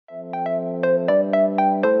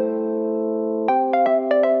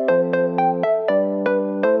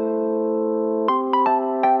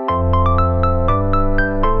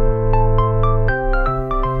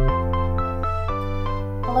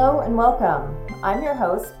Welcome. I'm your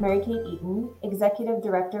host, Mary Kate Eaton, Executive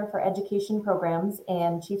Director for Education Programs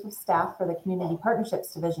and Chief of Staff for the Community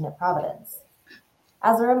Partnerships Division at Providence.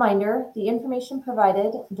 As a reminder, the information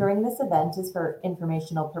provided during this event is for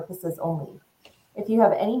informational purposes only. If you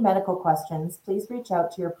have any medical questions, please reach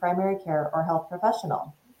out to your primary care or health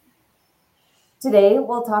professional. Today,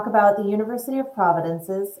 we'll talk about the University of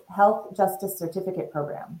Providence's Health Justice Certificate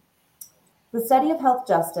Program. The study of health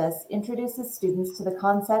justice introduces students to the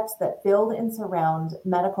concepts that build and surround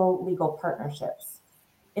medical legal partnerships.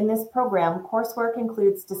 In this program, coursework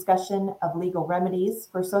includes discussion of legal remedies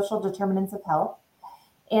for social determinants of health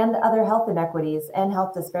and other health inequities and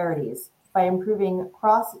health disparities by improving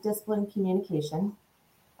cross-discipline communication,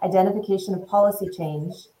 identification of policy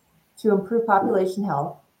change to improve population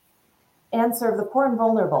health, and serve the poor and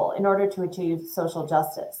vulnerable in order to achieve social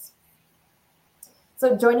justice.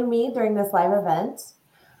 So joining me during this live event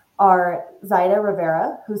are Zaida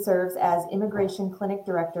Rivera, who serves as Immigration Clinic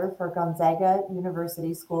Director for Gonzaga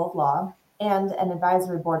University School of Law and an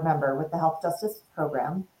advisory board member with the Health Justice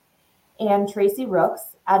Program, and Tracy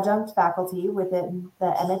Rooks, adjunct faculty within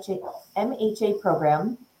the MHA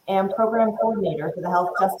program and program coordinator for the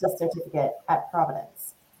Health Justice Certificate at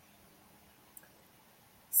Providence.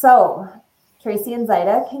 So, Tracy and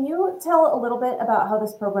Zaida, can you tell a little bit about how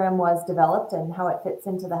this program was developed and how it fits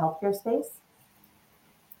into the healthcare space?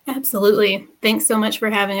 Absolutely. Thanks so much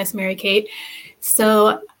for having us, Mary Kate.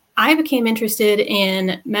 So I became interested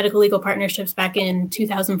in medical legal partnerships back in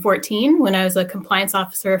 2014 when I was a compliance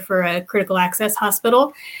officer for a critical access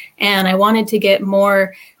hospital, and I wanted to get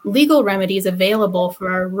more legal remedies available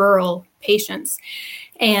for our rural patients.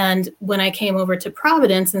 And when I came over to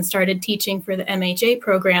Providence and started teaching for the MHA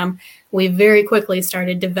program, we very quickly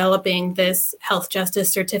started developing this health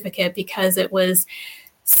justice certificate because it was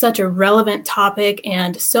such a relevant topic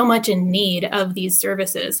and so much in need of these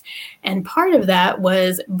services. And part of that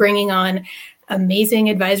was bringing on amazing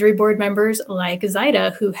advisory board members like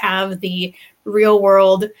Zaida, who have the real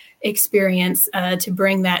world experience to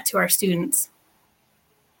bring that to our students.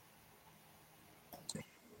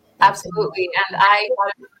 Absolutely.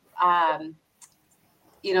 And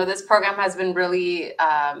this program has been really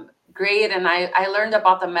great. And I learned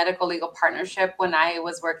about the medical legal partnership when I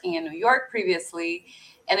was working in New York previously.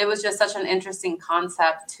 And it was just such an interesting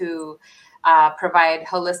concept to provide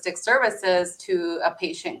holistic services to a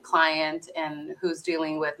patient client and who's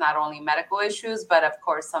dealing with not only medical issues, but of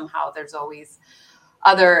course, somehow there's always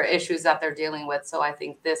other issues that they're dealing with. So I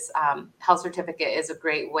think this health certificate is a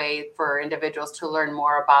great way for individuals to learn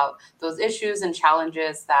more about those issues and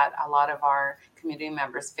challenges that a lot of our community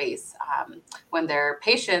members face when they're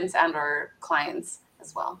patients and or clients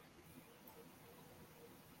as well.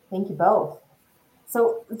 Thank you both.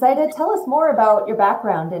 So Zaida, tell us more about your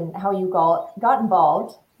background and how you got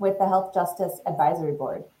involved with the Health Justice Advisory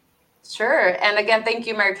Board. Sure. And again, thank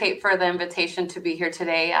you, Mary Kate, for the invitation to be here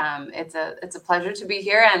today. It's a pleasure to be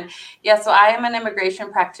here. And so I am an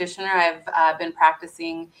immigration practitioner. I've been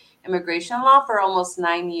practicing immigration law for almost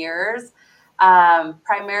 9 years,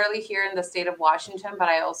 primarily here in the state of Washington, but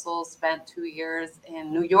I also spent 2 years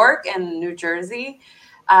in New York and New Jersey.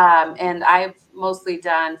 And I've mostly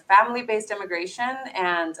done family-based immigration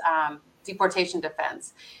and deportation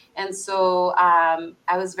defense. And so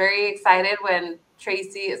I was very excited when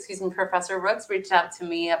Professor Rooks reached out to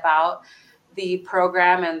me about the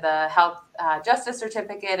program and the Health Justice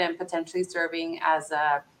Certificate and potentially serving as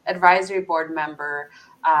a advisory board member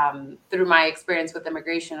through my experience with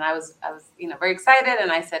immigration. And I was very excited,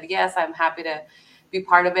 and I said, yes, I'm happy to be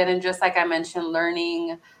part of it. And just like I mentioned,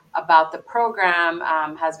 learning about the program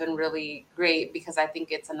has been really great because I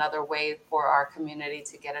think it's another way for our community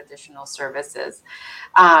to get additional services.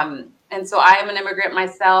 And so I am an immigrant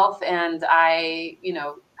myself, and I,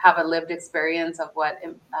 have a lived experience of what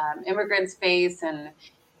immigrants face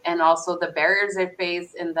and also the barriers they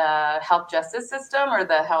face in the health justice system or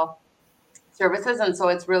the health services. And so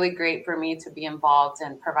it's really great for me to be involved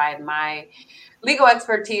and provide my legal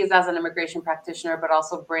expertise as an immigration practitioner, but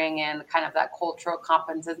also bring in kind of that cultural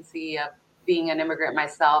competency of being an immigrant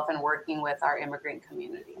myself and working with our immigrant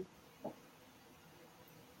community.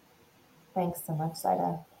 Thanks so much,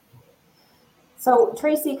 Zaida. So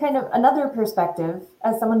Tracy, kind of another perspective,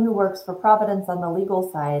 as someone who works for Providence on the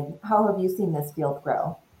legal side, how have you seen this field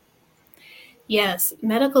grow? Yes,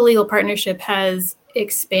 medical legal partnership has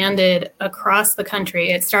expanded across the country.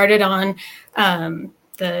 It started on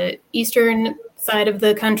the eastern side of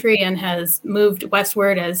the country and has moved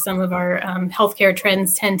westward as some of our healthcare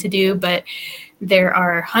trends tend to do, but there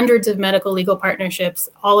are hundreds of medical legal partnerships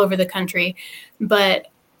all over the country. But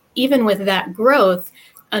even with that growth,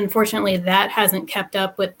 unfortunately, that hasn't kept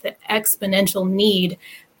up with the exponential need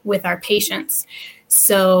with our patients.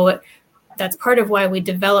 So that's part of why we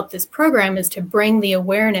developed this program, is to bring the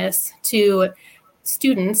awareness to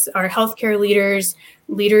students, our healthcare leaders,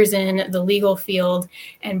 leaders in the legal field,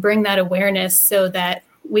 and bring that awareness so that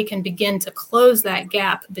we can begin to close that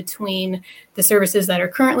gap between the services that are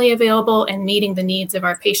currently available and meeting the needs of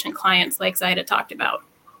our patient clients, like Zaida talked about.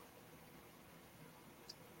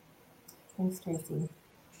 Thanks, Tracy.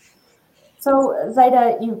 So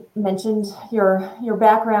Zaida, you mentioned your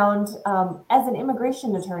background as an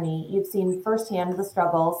immigration attorney. You've seen firsthand the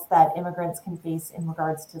struggles that immigrants can face in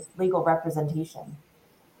regards to legal representation.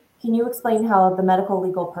 Can you explain how the Medical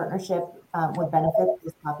Legal Partnership would benefit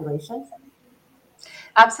this population?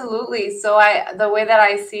 Absolutely. So the way that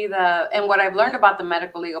I see and what I've learned about the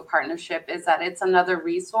Medical Legal Partnership is that it's another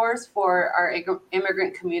resource for our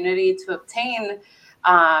immigrant community to obtain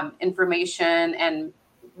information, and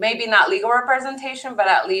maybe not legal representation, but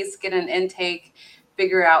at least get an intake,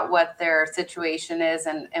 figure out what their situation is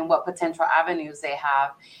and what potential avenues they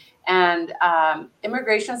have. And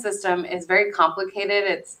immigration system is very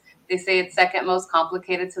complicated. They say it's second most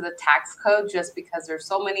complicated to the tax code, just because there's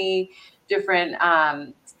so many different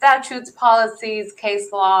statutes, policies,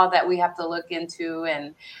 case law that we have to look into.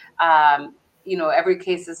 And, every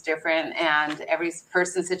case is different and every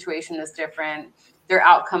person's situation is different. Their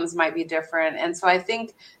outcomes might be different. And so I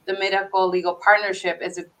think the Medical Legal Partnership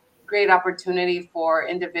is a great opportunity for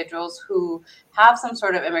individuals who have some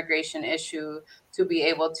sort of immigration issue to be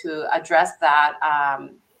able to address that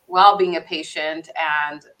while being a patient,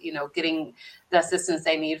 and getting the assistance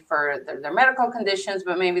they need for their medical conditions,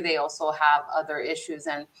 but maybe they also have other issues.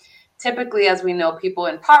 And typically, as we know, people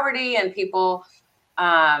in poverty and people,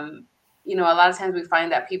 a lot of times we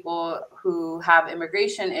find that people who have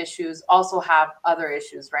immigration issues also have other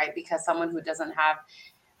issues, right? Because someone who doesn't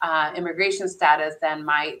have immigration status then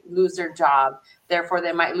might lose their job. Therefore,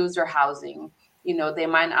 they might lose their housing. They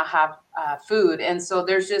might not have food. And so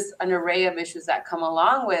there's just an array of issues that come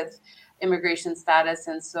along with immigration status.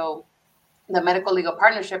 And so the Medical Legal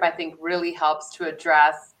Partnership, I think, really helps to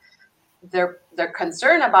address their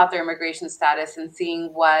concern about their immigration status, and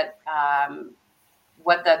seeing what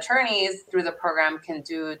the attorneys through the program can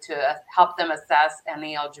do to help them assess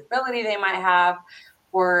any eligibility they might have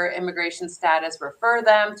for immigration status, refer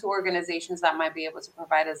them to organizations that might be able to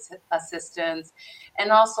provide assistance,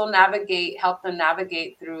 and also help them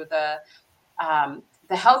navigate through the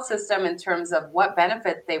health system in terms of what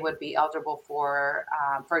benefits they would be eligible for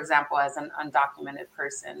example, as an undocumented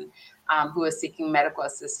person who is seeking medical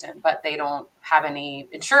assistance, but they don't have any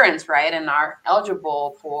insurance, right, and are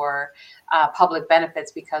eligible for public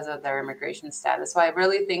benefits because of their immigration status. So I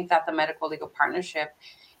really think that the Medical Legal Partnership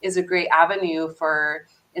is a great avenue for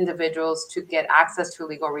individuals to get access to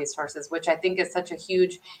legal resources, which I think is such a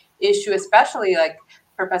huge issue, especially like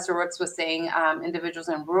Professor Rooks was saying, individuals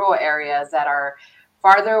in rural areas that are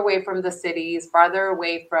farther away from the cities, farther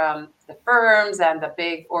away from the firms and the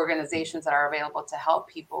big organizations that are available to help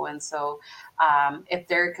people. And so if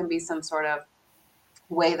there can be some sort of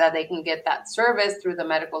way that they can get that service through the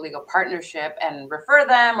Medical Legal Partnership and refer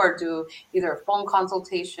them, or do either a phone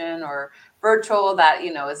consultation or virtual, that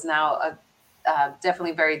is now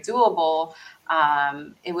definitely very doable,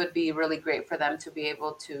 it would be really great for them to be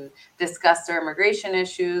able to discuss their immigration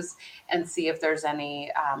issues and see if there's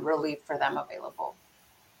any relief for them available.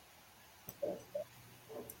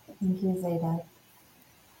 Thank you, Zaida.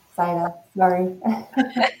 Sorry.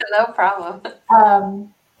 No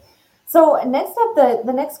problem. So next up,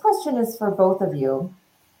 the next question is for both of you.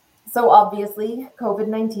 So obviously,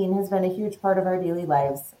 COVID-19 has been a huge part of our daily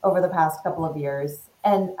lives over the past couple of years.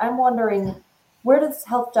 And I'm wondering, where does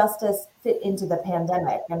health justice fit into the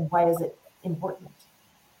pandemic, and why is it important?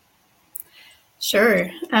 Sure.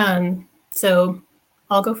 So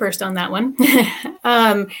I'll go first on that one.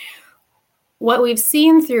 What we've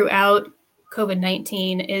seen throughout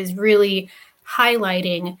COVID-19 is really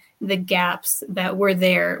highlighting the gaps that were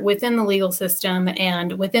there within the legal system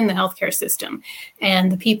and within the healthcare system,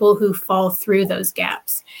 and the people who fall through those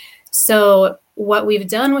gaps. So what we've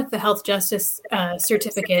done with the Health Justice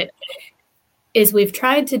Certificate is we've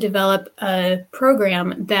tried to develop a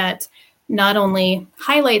program that not only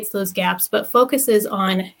highlights those gaps, but focuses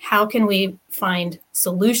on how can we find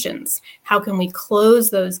solutions? How can we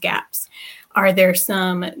close those gaps? Are there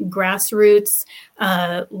some grassroots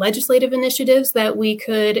legislative initiatives that we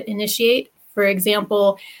could initiate? For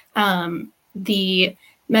example, the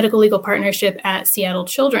Medical Legal Partnership at Seattle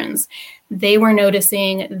Children's, they were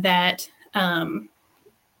noticing that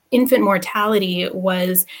infant mortality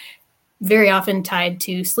was very often tied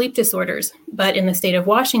to sleep disorders. But in the state of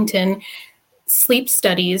Washington, sleep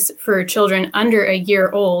studies for children under a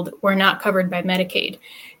year old were not covered by Medicaid.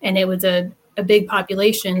 And it was a big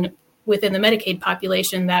population within the Medicaid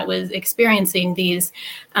population that was experiencing these,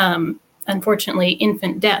 unfortunately,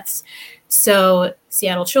 infant deaths. So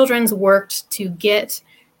Seattle Children's worked to get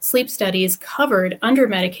sleep studies covered under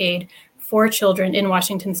Medicaid for children in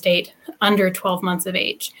Washington state under 12 months of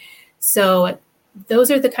age. So those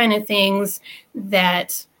are the kind of things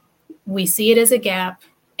that we see it as a gap,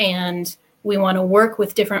 and we want to work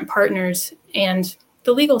with different partners and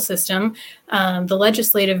the legal system, the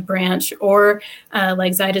legislative branch, or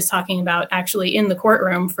like Zaida's talking about, actually in the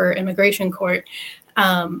courtroom for immigration court,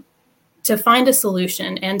 to find a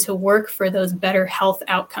solution and to work for those better health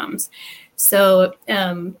outcomes. So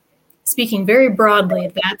speaking very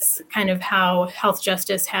broadly, that's kind of how health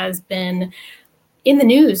justice has been in the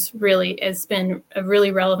news, really. It's been a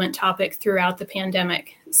really relevant topic throughout the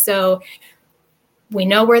pandemic. So we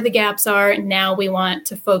know where the gaps are. Now we want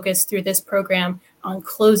to focus through this program on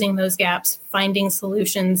closing those gaps, finding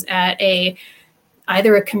solutions at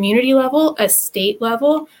either a community level, a state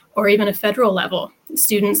level, or even a federal level.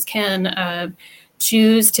 Students can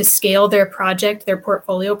choose to scale their project, their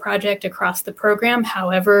portfolio project across the program,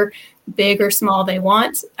 however big or small they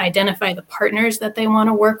want, identify the partners that they want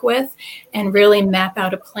to work with, and really map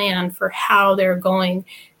out a plan for how they're going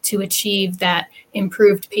to achieve that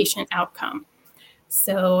improved patient outcome.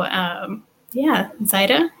 So,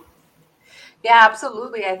 Zaida? Yeah,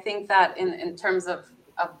 absolutely. I think that in terms of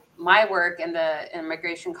my work in the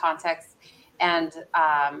immigration context and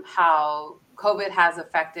how COVID has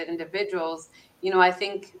affected individuals, I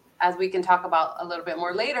think, as we can talk about a little bit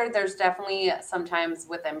more later, there's definitely sometimes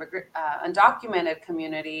with undocumented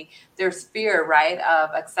community, there's fear, right,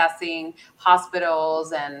 of accessing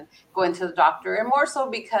hospitals and going to the doctor, and more so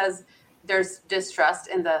because there's distrust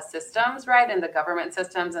in the systems, right, in the government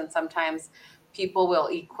systems, and sometimes people will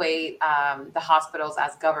equate the hospitals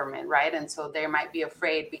as government, right? And so they might be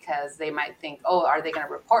afraid because they might think, oh, are they going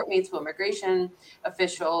to report me to immigration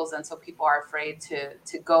officials? And so people are afraid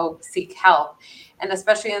to go seek help. And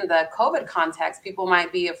especially in the COVID context, people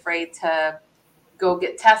might be afraid to go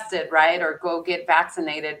get tested, right? Or go get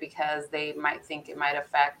vaccinated because they might think it might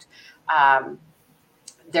affect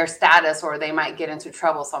their status, or they might get into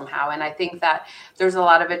trouble somehow. And I think that there's a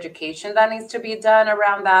lot of education that needs to be done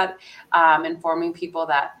around that, informing people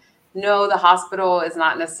that no, the hospital is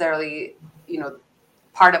not necessarily,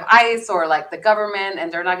 part of ICE or like the government, and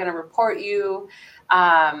they're not going to report you.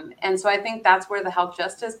 And so I think that's where the Health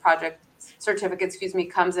Justice Project certificate,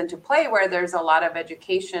 comes into play, where there's a lot of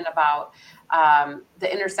education about the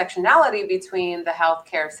intersectionality between the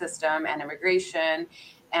healthcare system and immigration,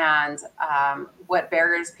 and what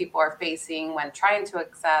barriers people are facing when trying to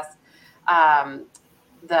access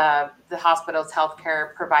the hospital's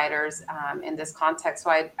healthcare providers in this context. So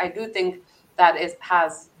I do think that it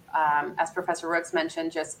has, as Professor Rooks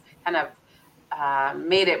mentioned, just kind of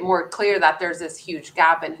made it more clear that there's this huge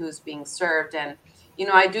gap in who's being served. And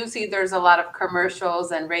I do see there's a lot of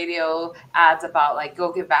commercials and radio ads about like,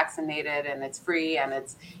 go get vaccinated and it's free and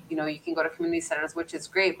it's, you can go to community centers, which is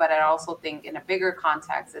great. But I also think in a bigger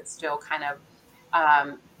context, it still kind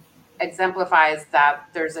of exemplifies that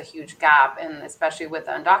there's a huge gap, and especially with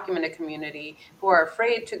the undocumented community who are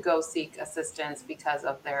afraid to go seek assistance because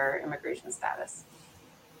of their immigration status.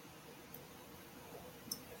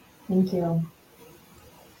 Thank you.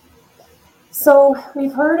 So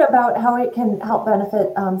we've heard about how it can help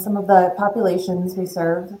benefit some of the populations we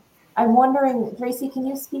serve. I'm wondering, Tracy, can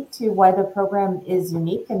you speak to why the program is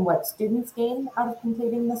unique and what students gain out of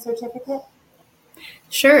completing the certificate?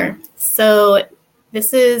 Sure. So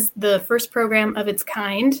this is the first program of its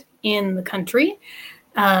kind in the country.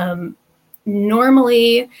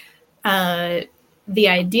 Normally, the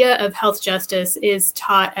idea of health justice is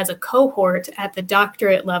taught as a cohort at the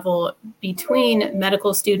doctorate level between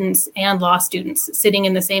medical students and law students sitting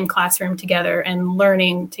in the same classroom together and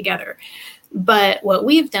learning together. But what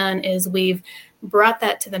we've done is we've brought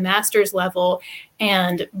that to the master's level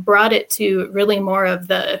and brought it to really more of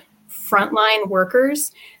the frontline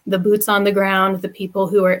workers, the boots on the ground, the people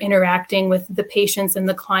who are interacting with the patients and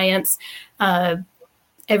the clients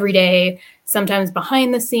every day, sometimes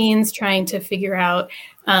behind the scenes, trying to figure out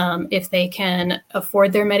if they can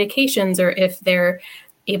afford their medications or if they're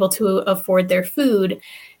able to afford their food,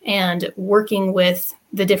 and working with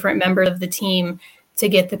the different members of the team to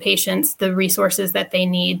get the patients the resources that they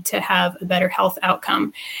need to have a better health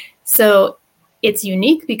outcome. So it's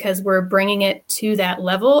unique because we're bringing it to that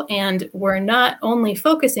level, and we're not only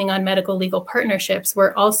focusing on medical legal partnerships,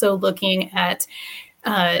 we're also looking at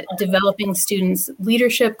developing students'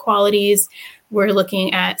 leadership qualities. We're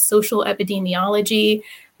looking at social epidemiology.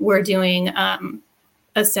 We're doing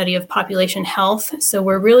a study of population health. So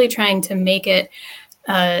we're really trying to make it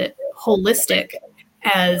holistic,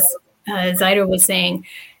 as Zaida was saying,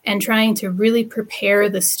 and trying to really prepare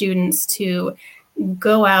the students to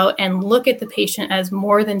go out and look at the patient as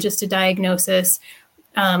more than just a diagnosis.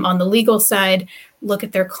 On the legal side, look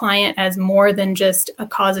at their client as more than just a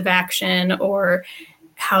cause of action or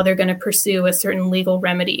how they're going to pursue a certain legal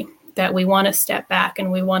remedy. That we want to step back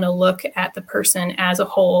and we want to look at the person as a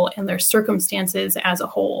whole and their circumstances as a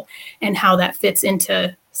whole and how that fits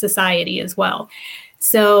into society as well.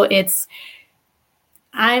 So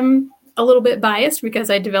I'm a little bit biased because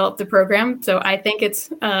I developed the program. So I think it's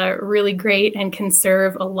really great and can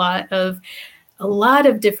serve a lot of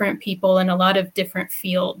different people in a lot of different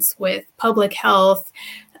fields with public health,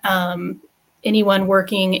 anyone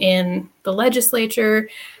working in the legislature,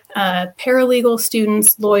 paralegal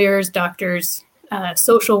students, lawyers, doctors,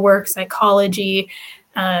 social work, psychology.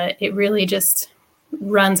 It really just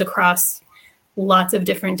runs across lots of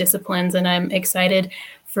different disciplines, and I'm excited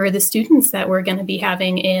for the students that we're going to be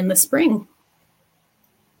having in the spring.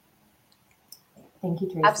 Thank you,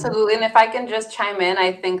 Tracy. Absolutely. And if I can just chime in,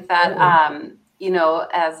 I think that,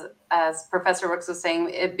 as Professor Rooks was saying,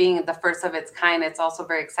 it being the first of its kind, it's also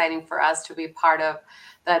very exciting for us to be part of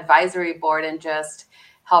the advisory board and just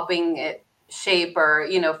helping it shape or,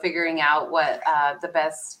 figuring out what the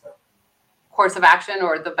best course of action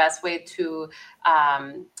or the best way to,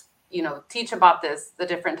 teach about the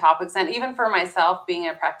different topics. And even for myself, being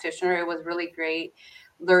a practitioner, it was really great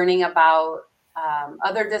learning about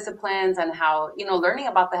other disciplines and how, learning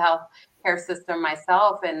about the healthcare system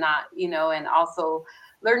myself and not, and also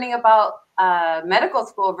learning about medical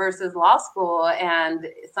school versus law school, and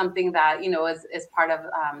something that, is part of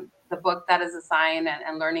the book that is assigned,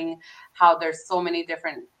 and learning how there's so many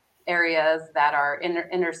different areas that are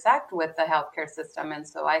intersect with the healthcare system. And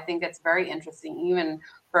so I think it's very interesting, even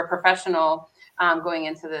for a professional going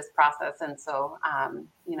into this process. And so,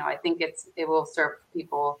 I think it will serve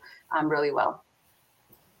people really well.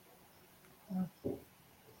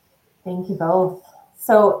 Thank you both.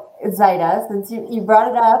 So Zaida, since you brought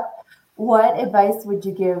it up, what advice would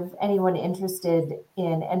you give anyone interested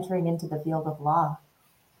in entering into the field of law?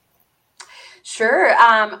 Sure.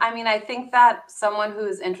 I think that someone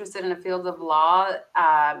who's interested in a field of law,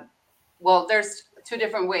 there's two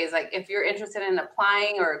different ways. Like if you're interested in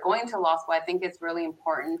applying or going to law school, I think it's really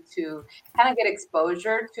important to kind of get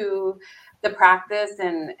exposure to the practice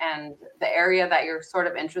and the area that you're sort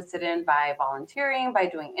of interested in by volunteering, by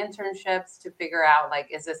doing internships to figure out, like,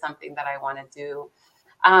 is this something that I want to do?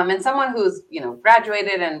 And someone who's,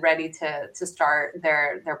 graduated and ready to start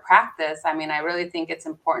their practice, I really think it's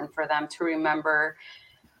important for them to remember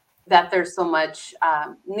that there's so much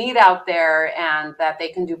need out there and that they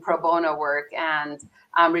can do pro bono work. And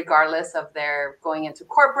regardless of their going into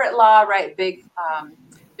corporate law, right, big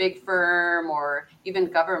firm or even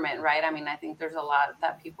government, right? I think there's a lot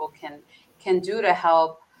that people can do to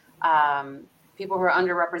help people who are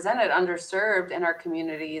underrepresented, underserved in our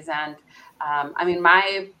communities. And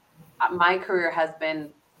my career has been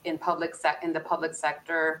in the public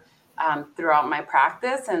sector throughout my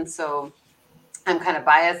practice, and so I'm kind of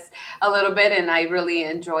biased a little bit, and I really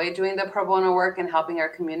enjoy doing the pro bono work and helping our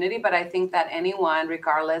community. But I think that anyone,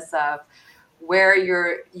 regardless of where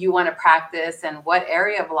you want to practice and what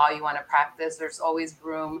area of law you want to practice, there's always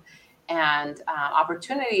room and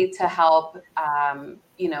opportunity to help,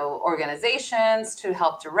 organizations, to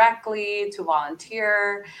help directly, to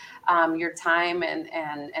volunteer your time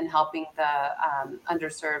and helping the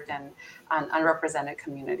underserved and unrepresented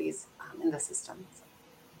communities in the system.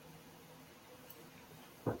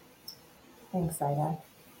 Thanks, Zaida.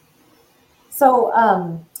 So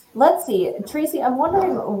let's see, Tracy, I'm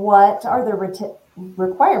wondering what are the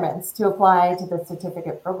requirements to apply to the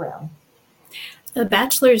certificate program? A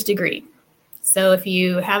bachelor's degree. So if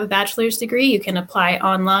you have a bachelor's degree, you can apply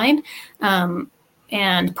online.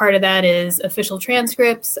 And part of that is official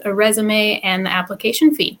transcripts, a resume, and the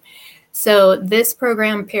application fee. So this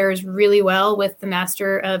program pairs really well with the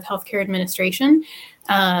Master of Healthcare Administration.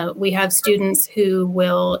 We have students who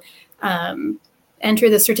will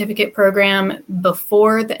enter the certificate program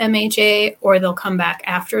before the MHA, or they'll come back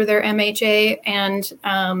after their MHA and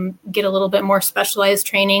get a little bit more specialized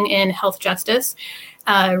training in health justice.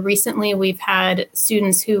 Recently, we've had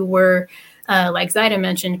students who were, like Zaida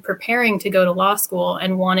mentioned, preparing to go to law school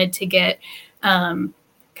and wanted to get kind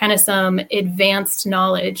of some advanced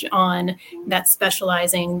knowledge on that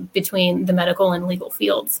specializing between the medical and legal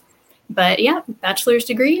fields. But yeah, bachelor's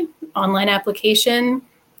degree, online application,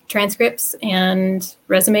 transcripts, and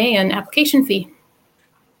resume and application fee.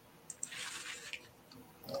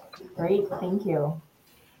 Great, thank you.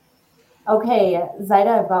 Okay, Zaida,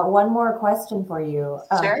 I've got one more question for you.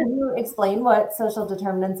 Sure. Can you explain what social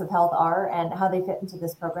determinants of health are and how they fit into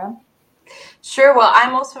this program? Sure. Well,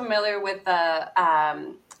 I'm most familiar with the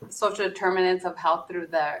social determinants of health through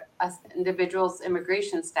the individual's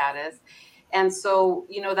immigration status. And so,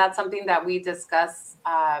 that's something that we discuss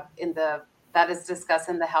that is discussed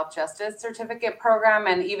in the Health Justice Certificate Program.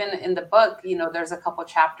 And even in the book, there's a couple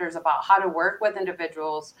chapters about how to work with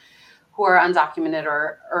individuals who are undocumented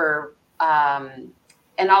or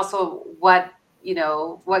and also what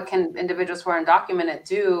can individuals who are undocumented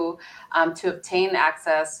do to obtain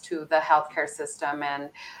access to the healthcare system. And,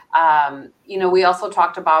 we also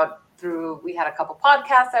talked about we had a couple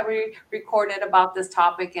podcasts that we recorded about this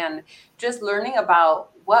topic, and just learning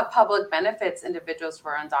about what public benefits individuals who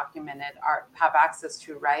are undocumented have access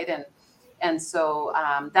to, right? And so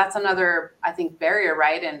that's another, I think, barrier,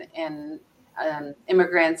 right? in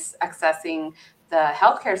immigrants accessing the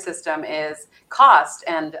healthcare system is cost,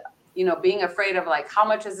 and being afraid of like, how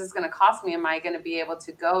much is this going to cost me? Am I going to be able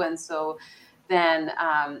to go? And so then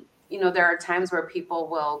there are times where people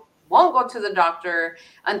won't go to the doctor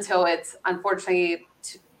until it's unfortunately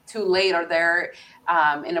too late, or they're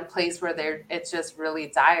in a place where it's just really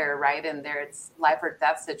dire, right? And it's life or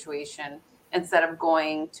death situation, instead of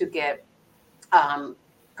going to get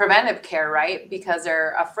preventive care, right? Because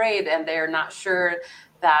they're afraid and they're not sure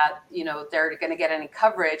that they're going to get any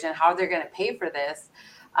coverage and how they're going to pay for this.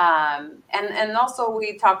 And also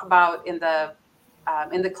we talk about in the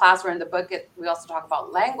class or in the book, we also talk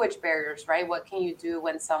about language barriers, right? What can you do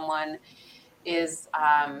when someone is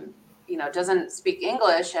doesn't speak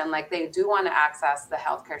English and like they do want to access the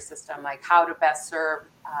healthcare system, like how to best serve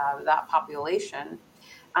that population.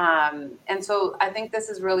 And so I think this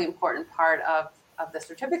is really important part of the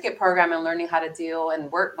certificate program, and learning how to deal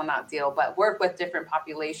and work with different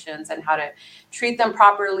populations and how to treat them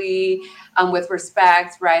properly, with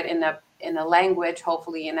respect, right? In a language,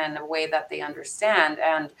 hopefully, and in a way that they understand.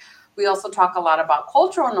 And we also talk a lot about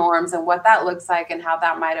cultural norms and what that looks like and how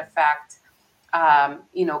that might affect,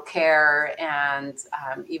 care and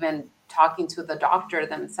even talking to the doctor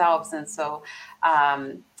themselves. And so,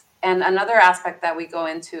 and another aspect that we go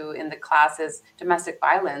into in the class is domestic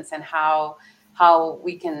violence and how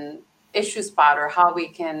we can issue spot, or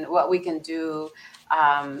what we can do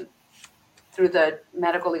through the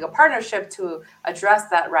medical legal partnership to address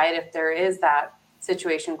that, right? If there is that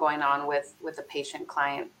situation going on with a patient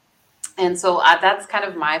client. And so that's kind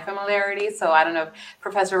of my familiarity. So I don't know,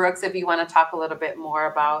 Professor Rooks, if you want to talk a little bit more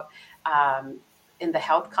about in the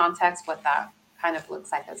health context, what that kind of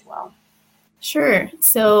looks like as well. Sure.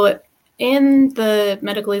 So in the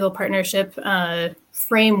medical legal partnership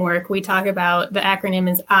framework, we talk about, the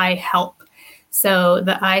acronym is IHELP. So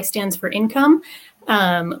the I stands for income,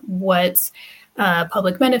 what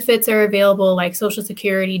public benefits are available, like Social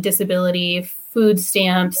Security, disability, food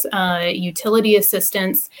stamps, utility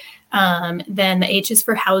assistance. Then the H is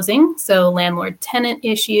for housing, so landlord-tenant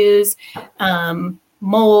issues,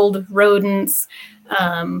 mold, rodents,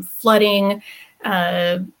 flooding,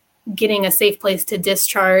 getting a safe place to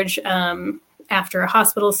discharge after a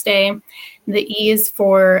hospital stay. The E is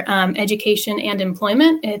for education and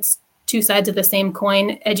employment. It's two sides of the same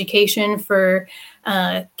coin: education for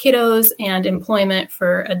kiddos and employment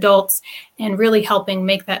for adults, and really helping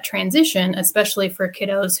make that transition, especially for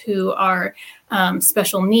kiddos who are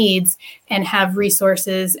special needs and have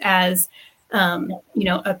resources as a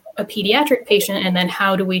pediatric patient, and then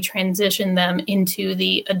how do we transition them into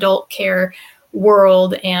the adult care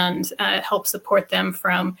world and help support them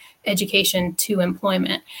from education to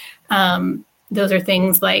employment. Those are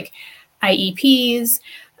things like IEPs,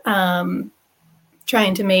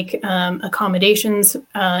 trying to make accommodations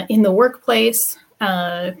in the workplace,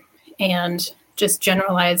 and just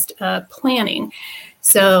generalized planning.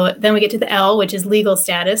 So then we get to the L, which is legal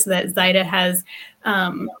status, that Zaida has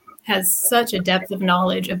such a depth of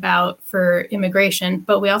knowledge about for immigration.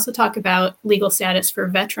 But we also talk about legal status for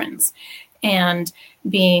veterans and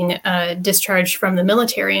being discharged from the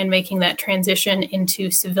military and making that transition into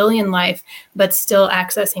civilian life, but still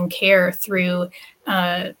accessing care through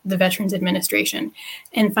the Veterans Administration.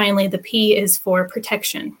 And finally, the P is for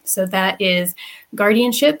protection. So that is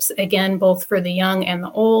guardianships, again, both for the young and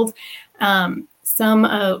the old. One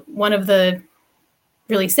of the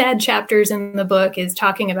really sad chapters in the book is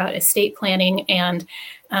talking about estate planning and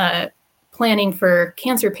planning for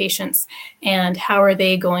cancer patients, and how are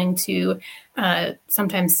they going to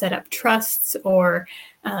sometimes set up trusts or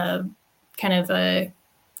kind of a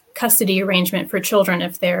custody arrangement for children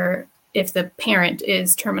if the parent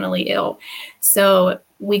is terminally ill. So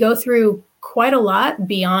we go through quite a lot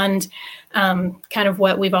beyond kind of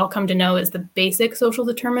what we've all come to know as the basic social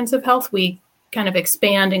determinants of health. We kind of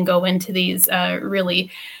expand and go into these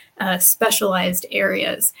really specialized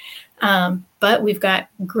areas. But we've got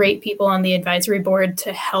great people on the advisory board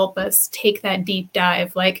to help us take that deep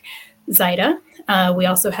dive, like Zaida. We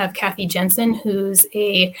also have Kathy Jensen, who's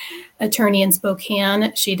a attorney in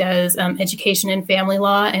Spokane. She does education and family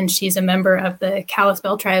law, and she's a member of the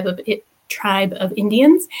Kalispel tribe of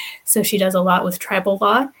Indians. So she does a lot with tribal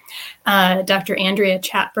law. Dr. Andrea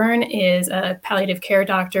Chatburn is a palliative care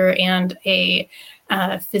doctor and a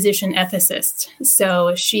physician ethicist.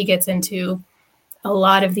 So she gets into a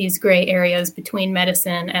lot of these gray areas between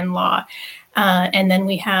medicine and law. And then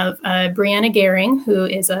we have Brianna Gehring, who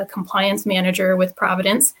is a compliance manager with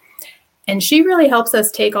Providence. And she really helps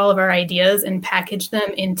us take all of our ideas and package them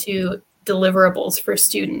into deliverables for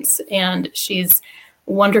students. And she's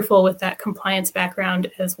wonderful with that compliance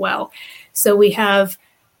background as well. So we have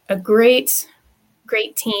a great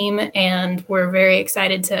team, and we're very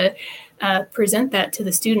excited to present that to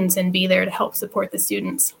the students and be there to help support the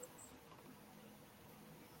students.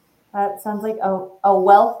 That sounds like a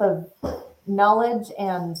wealth of knowledge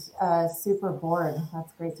and super board.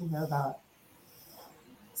 That's great to hear about.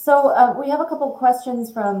 So we have a couple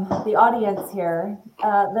questions from the audience here.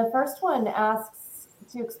 The first one asks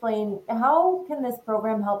to explain, how can this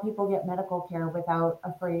program help people get medical care without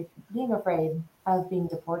being afraid of being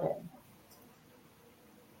deported?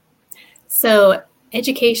 So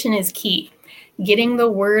education is key. Getting the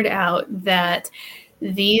word out that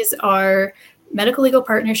these are medical legal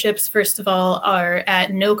partnerships, first of all, are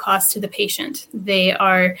at no cost to the patient. They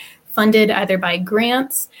are funded either by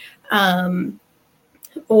grants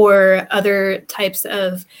or other types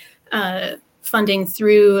of funding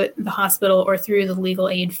through the hospital or through the Legal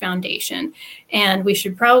Aid Foundation. And we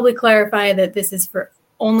should probably clarify that this is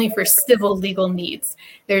only for civil legal needs.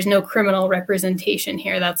 There's no criminal representation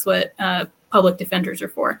here. That's what public defenders are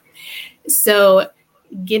for. So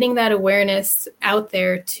getting that awareness out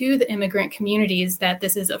there to the immigrant communities that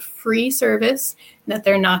this is a free service, that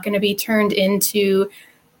they're not going to be turned into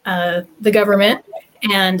the government.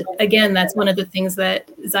 And again, that's one of the things that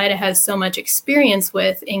Zaida has so much experience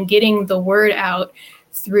with in getting the word out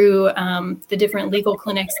through the different legal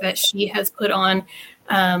clinics that she has put on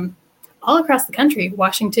all across the country,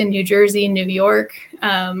 Washington, New Jersey, New York,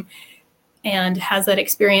 and has that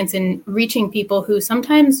experience in reaching people who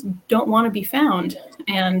sometimes don't want to be found.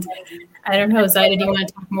 And I don't know, Zaida, do you want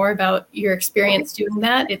to talk more about your experience doing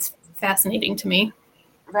that? It's fascinating to me.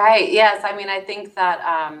 Right. Yes. I mean, I think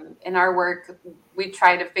that in our work, we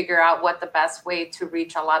try to figure out what the best way to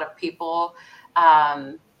reach a lot of people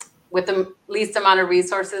with the least amount of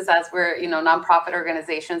resources, as we're, nonprofit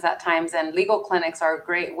organizations at times, and legal clinics are a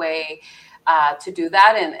great way to do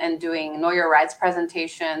that, and doing Know Your Rights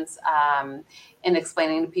presentations and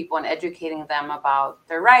explaining to people and educating them about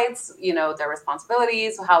their rights, their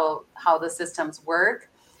responsibilities, how the systems work.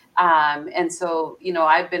 And so,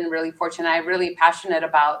 I've been really fortunate. I'm really passionate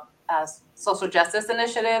about social justice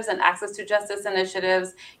initiatives and access to justice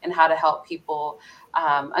initiatives, and how to help people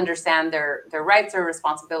understand their rights or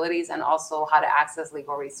responsibilities, and also how to access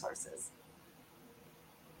legal resources.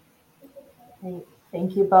 Great.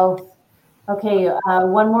 Thank you both. Okay,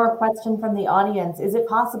 one more question from the audience. Is it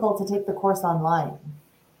possible to take the course online?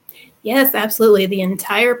 Yes, absolutely. The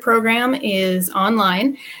entire program is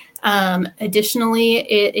online. Additionally,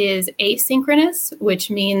 it is asynchronous, which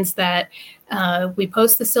means that we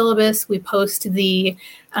post the syllabus, we post the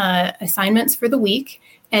assignments for the week,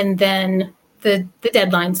 and then the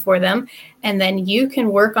deadlines for them. And then you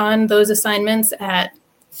can work on those assignments at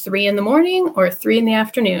 3 in the morning or 3 in the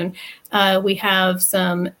afternoon. We have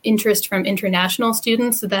some interest from international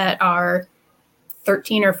students that are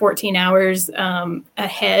 13 or 14 hours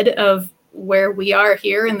ahead of where we are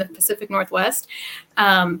here in the Pacific Northwest.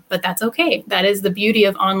 But that's okay. That is the beauty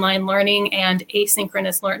of online learning and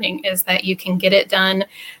asynchronous learning, is that you can get it done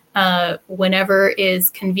whenever is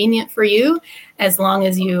convenient for you, as long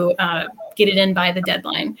as you get it in by the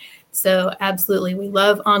deadline. So absolutely, we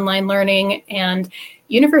love online learning, and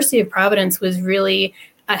University of Providence was really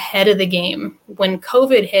ahead of the game. When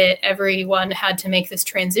COVID hit, everyone had to make this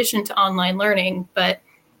transition to online learning, but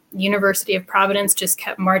University of Providence just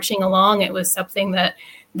kept marching along. It was something that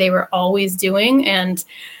they were always doing. And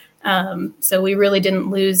so we really didn't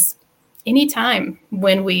lose any time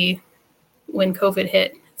when COVID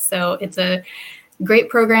hit. So it's a great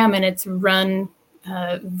program, and it's run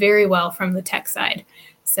very well from the tech side.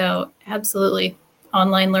 So absolutely,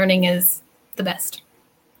 online learning is the best.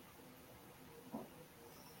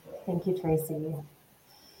 Thank you, Tracy.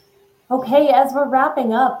 Okay, as we're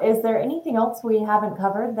wrapping up, is there anything else we haven't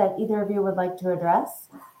covered that either of you would like to address?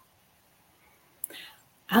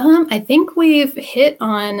 I think we've hit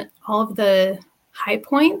on all of the high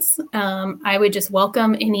points. I would just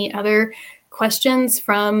welcome any other questions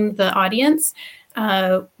from the audience.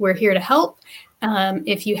 We're here to help.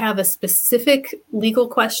 If you have a specific legal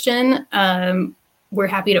question, we're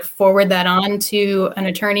happy to forward that on to an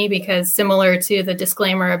attorney, because similar to the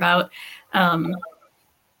disclaimer about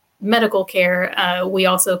medical care, we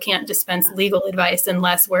also can't dispense legal advice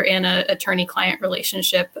unless we're in an attorney-client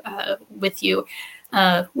relationship with you,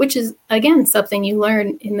 which is, again, something you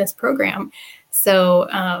learn in this program. So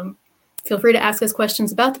feel free to ask us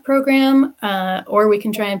questions about the program, or we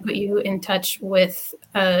can try and put you in touch with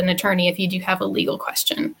an attorney if you do have a legal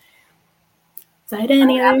question. Zaida,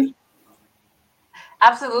 any other?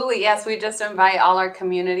 Absolutely. Yes, we just invite all our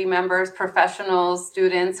community members, professionals,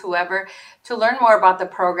 students, whoever, to learn more about the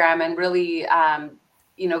program and really,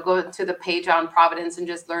 go to the page on Providence and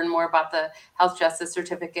just learn more about the Health Justice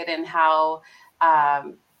Certificate and how,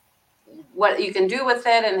 what you can do with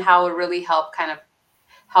it and how it really help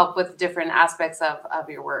with different aspects of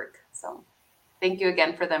your work. So thank you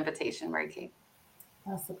again for the invitation, Mary Kate.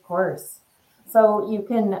 Yes, of course. So you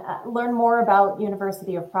can learn more about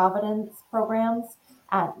University of Providence programs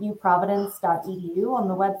at uprovidence.edu on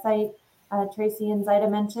the website Tracy and Zaida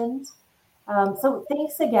mentioned. So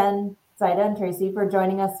thanks again, Zaida and Tracy, for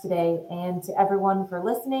joining us today, and to everyone for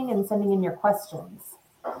listening and sending in your questions.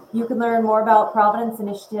 You can learn more about Providence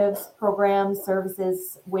initiatives, programs,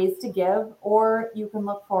 services, ways to give, or you can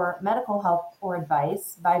look for medical help or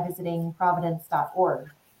advice by visiting providence.org.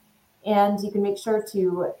 And you can make sure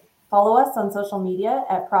to follow us on social media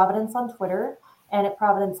at Providence on Twitter and at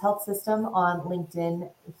Providence Health System on LinkedIn,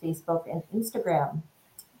 Facebook, and Instagram.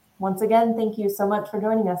 Once again, thank you so much for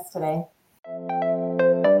joining us today.